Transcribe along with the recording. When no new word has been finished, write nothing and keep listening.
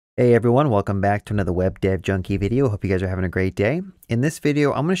Hey everyone, welcome back to another Web Dev Junkie video. Hope you guys are having a great day. In this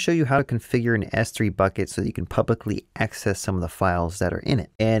video, I'm going to show you how to configure an S3 bucket so that you can publicly access some of the files that are in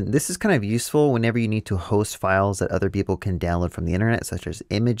it. And this is kind of useful whenever you need to host files that other people can download from the internet, such as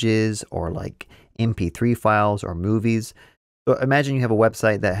images or like MP3 files or movies. So imagine you have a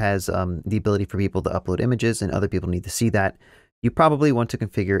website that has the ability for people to upload images and other people need to see that. You probably want to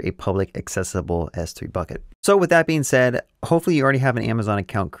configure a public accessible S3 bucket. So with that being said, hopefully you already have an Amazon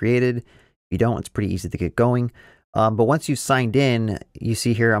account created. If you don't, it's pretty easy to get going. But once you've signed in, you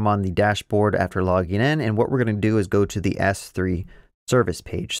see here I'm on the dashboard after logging in, and what we're going to do is go to the S3 service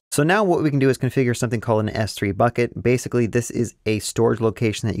page. So now what we can do is configure something called an S3 bucket. Basically, this is a storage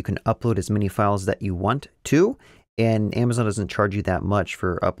location that you can upload as many files that you want to, and Amazon doesn't charge you that much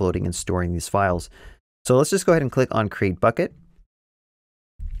for uploading and storing these files. So let's just go ahead and click on Create Bucket.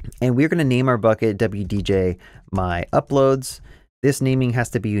 And we're going to name our bucket WDJ My Uploads. This naming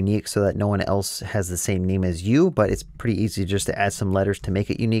has to be unique so that no one else has the same name as you, but it's pretty easy just to add some letters to make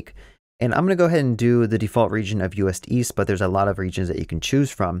it unique. And I'm going to go ahead and do the default region of US East, but there's a lot of regions that you can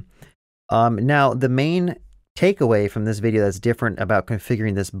choose from. Now, the main takeaway from this video that's different about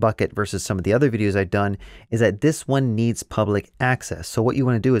configuring this bucket versus some of the other videos I've done is that this one needs public access. So what you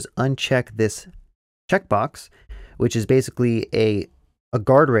want to do is uncheck this checkbox, which is basically a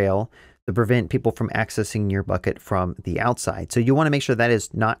guardrail to prevent people from accessing your bucket from the outside. So you want to make sure that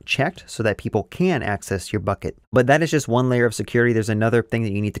is not checked so that people can access your bucket. But that is just one layer of security. There's another thing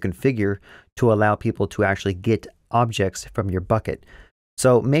that you need to configure to allow people to actually get objects from your bucket.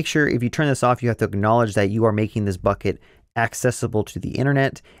 So make sure if you turn this off, you have to acknowledge that you are making this bucket accessible to the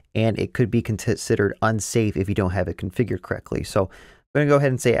internet, and it could be considered unsafe if you don't have it configured correctly. So I'm going to go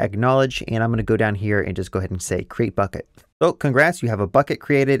ahead and say acknowledge, and I'm going to go down here and just go ahead and say create bucket. So congrats, you have a bucket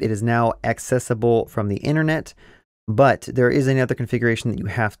created. It is now accessible from the internet, but there is another configuration that you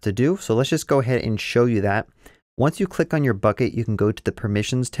have to do. So let's just go ahead and show you that. Once you click on your bucket, you can go to the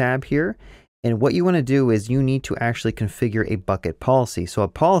permissions tab here. And what you want to do is you need to actually configure a bucket policy. So a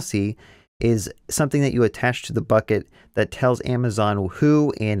policy is something that you attach to the bucket that tells Amazon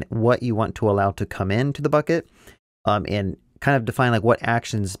who and what you want to allow to come into the bucket, and kind of define like what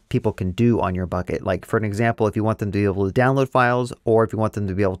actions people can do on your bucket. Like for an example, if you want them to be able to download files or if you want them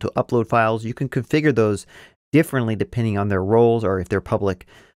to be able to upload files, you can configure those differently depending on their roles or if they're public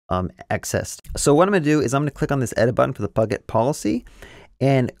accessed. So what I'm going to do is I'm going to click on this edit button for the bucket policy.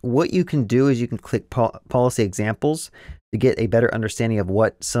 And what you can do is you can click policy examples to get a better understanding of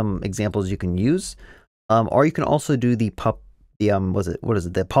what some examples you can use. Or you can also do the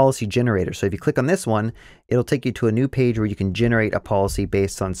the policy generator. So if you click on this one, it'll take you to a new page where you can generate a policy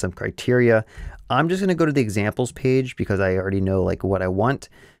based on some criteria. I'm just going to go to the examples page because I already know like what I want,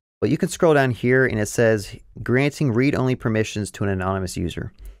 but you can scroll down here and it says granting read-only permissions to an anonymous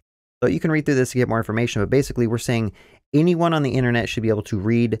user. So you can read through this to get more information, but basically we're saying anyone on the internet should be able to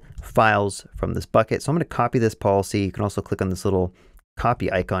read files from this bucket. So I'm going to copy this policy. You can also click on this little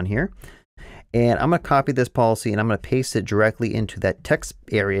copy icon here. And I'm going to copy this policy and I'm going to paste it directly into that text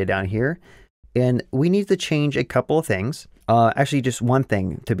area down here. And we need to change a couple of things. Actually, just one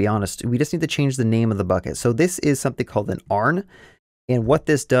thing, to be honest. We just need to change the name of the bucket. So this is something called an ARN. And what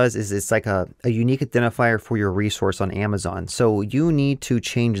this does is it's like a unique identifier for your resource on Amazon. So you need to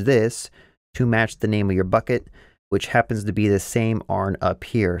change this to match the name of your bucket, which happens to be the same ARN up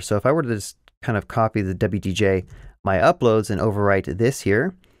here. So if I were to just kind of copy the WDJ My Uploads and overwrite this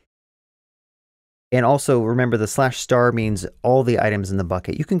here. And also remember the /* means all the items in the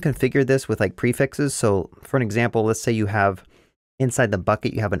bucket. You can configure this with like prefixes. So for an example, let's say you have inside the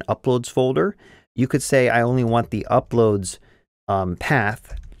bucket, you have an uploads folder. You could say, I only want the uploads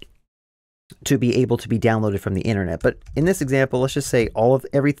path to be able to be downloaded from the internet. But in this example, let's just say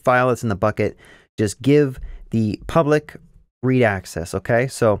every file that's in the bucket, just give the public read access. Okay.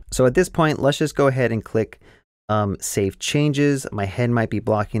 So at this point, let's just go ahead and click save changes. My head might be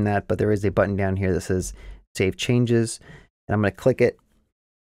blocking that, but there is a button down here that says save changes, and I'm going to click it.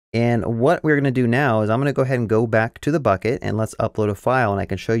 And what we're going to do now is I'm going to go ahead and go back to the bucket and let's upload a file, and I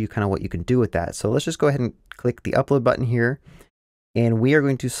can show you kind of what you can do with that. So let's just go ahead and click the upload button here, and we are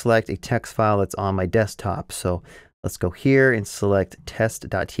going to select a text file that's on my desktop. So let's go here and select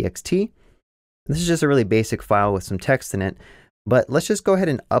test.txt. This is just a really basic file with some text in it, but let's just go ahead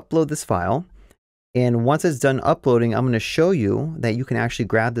and upload this file. And once it's done uploading, I'm going to show you that you can actually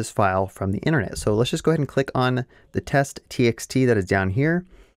grab this file from the internet. So let's just go ahead and click on the test.txt that is down here.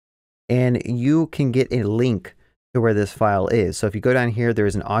 And you can get a link to where this file is. So if you go down here, there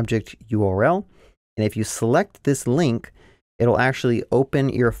is an object URL. And if you select this link, it'll actually open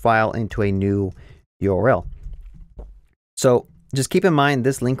your file into a new URL. So Just keep in mind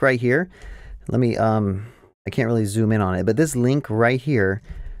this link right here. Let me, I can't really zoom in on it, but this link right here,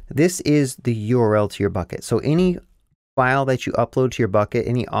 this is the URL to your bucket. So any file that you upload to your bucket,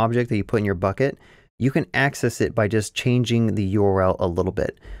 any object that you put in your bucket, you can access it by just changing the URL a little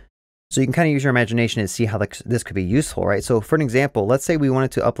bit. So you can kind of use your imagination and see how this could be useful, right? So for an example, let's say we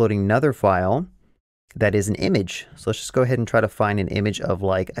wanted to upload another file that is an image. So let's just go ahead and try to find an image of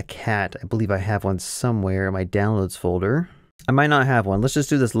like a cat. I believe I have one somewhere in my downloads folder. I might not have one. Let's just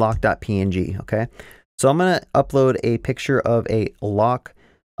do this lock.png, okay? So I'm going to upload a picture of a lock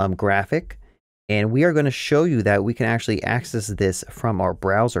graphic, and we are going to show you that we can actually access this from our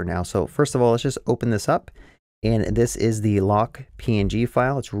browser now. So first of all, let's just open this up, and this is the lock PNG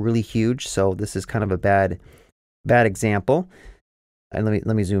file. It's really huge, so this is kind of a bad example. And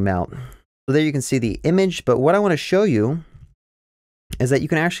let me zoom out. So there you can see the image, but what I want to show you is that you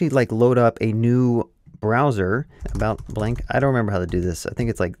can actually like load up a new browser, about blank. I don't remember how to do this. I think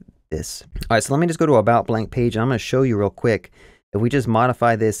it's like this. All right, so let me just go to about blank page, and I'm going to show you real quick. If we just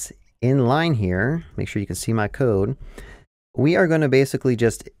modify this in line here, make sure you can see my code. We are going to basically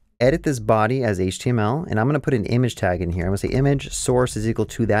just edit this body as HTML, and I'm going to put an image tag in here. I'm going to say image source is equal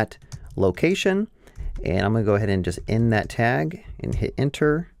to that location, and I'm going to go ahead and just end that tag and hit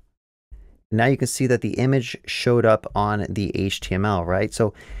enter. Now you can see that the image showed up on the HTML, right?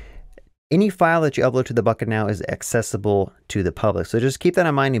 So any file that you upload to the bucket now is accessible to the public. So just keep that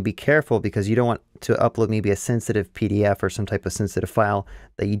in mind and be careful, because you don't want to upload maybe a sensitive PDF or some type of sensitive file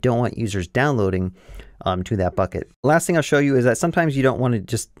that you don't want users downloading to that bucket. Last thing I'll show you is that sometimes you don't want to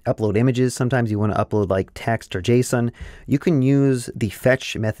just upload images. Sometimes you want to upload like text or JSON. You can use the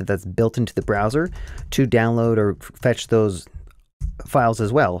fetch method that's built into the browser to download or fetch those files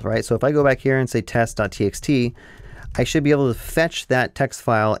as well, right? So if I go back here and say test.txt, I should be able to fetch that text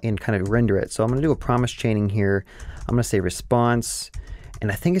file and kind of render it. So I'm going to do a promise chaining here. I'm going to say response,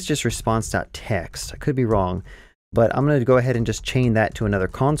 and I think it's just response.text. I could be wrong, but I'm going to go ahead and just chain that to another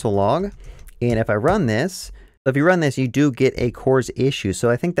console log. And if I run this, so if you run this, you do get a CORS issue. So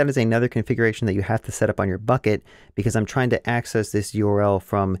I think that is another configuration that you have to set up on your bucket, because I'm trying to access this URL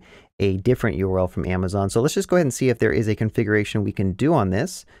from a different URL from Amazon. So let's just go ahead and see if there is a configuration we can do on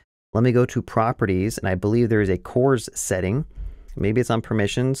this. Let me go to properties, and I believe there is a CORS setting. Maybe it's on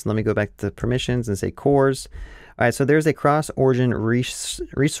permissions. Let me go back to permissions and say CORS. All right, so there's a cross-origin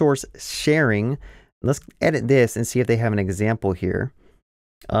resource sharing. Let's edit this and see if they have an example here.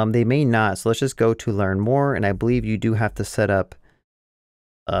 They may not, so let's just go to learn more, and I believe you do have to set up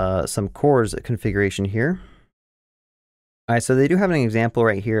some CORS configuration here. All right, so they do have an example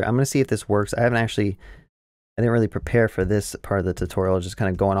right here. I'm going to see if this works. I didn't really prepare for this part of the tutorial, just kind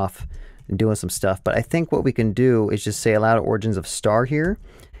of going off and doing some stuff. But I think what we can do is just say allowed origins of star here.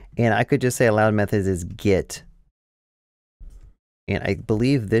 And I could just say allowed methods is get. And I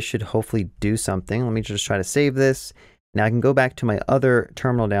believe this should hopefully do something. Let me just try to save this. Now I can go back to my other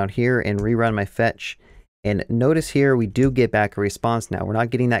terminal down here and rerun my fetch. And notice here we do get back a response now. We're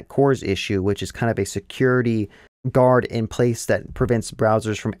not getting that CORS issue, which is kind of a security guard in place that prevents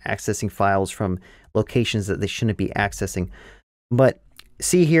browsers from accessing files from locations that they shouldn't be accessing. But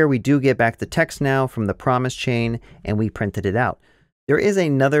see here, we do get back the text now from the promise chain, and we printed it out. There is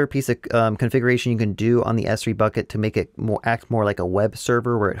another piece of configuration you can do on the S3 bucket to make it act more like a web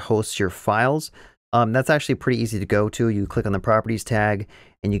server where it hosts your files. That's actually pretty easy to go to. You click on the properties tag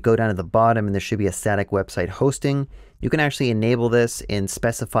and you go down to the bottom, and there should be a static website hosting. You can actually enable this and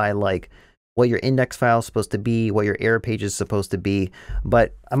specify like what your index file is supposed to be, what your error page is supposed to be.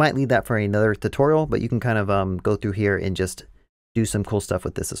 But I might leave that for another tutorial, but you can kind of go through here and just do some cool stuff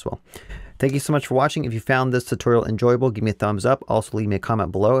with this as well. Thank you so much for watching. If you found this tutorial enjoyable, give me a thumbs up. Also leave me a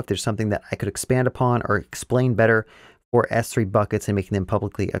comment below if there's something that I could expand upon or explain better for S3 buckets and making them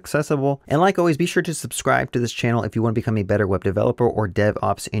publicly accessible. And like always, be sure to subscribe to this channel if you want to become a better web developer or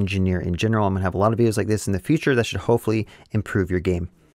DevOps engineer in general. I'm going to have a lot of videos like this in the future that should hopefully improve your game.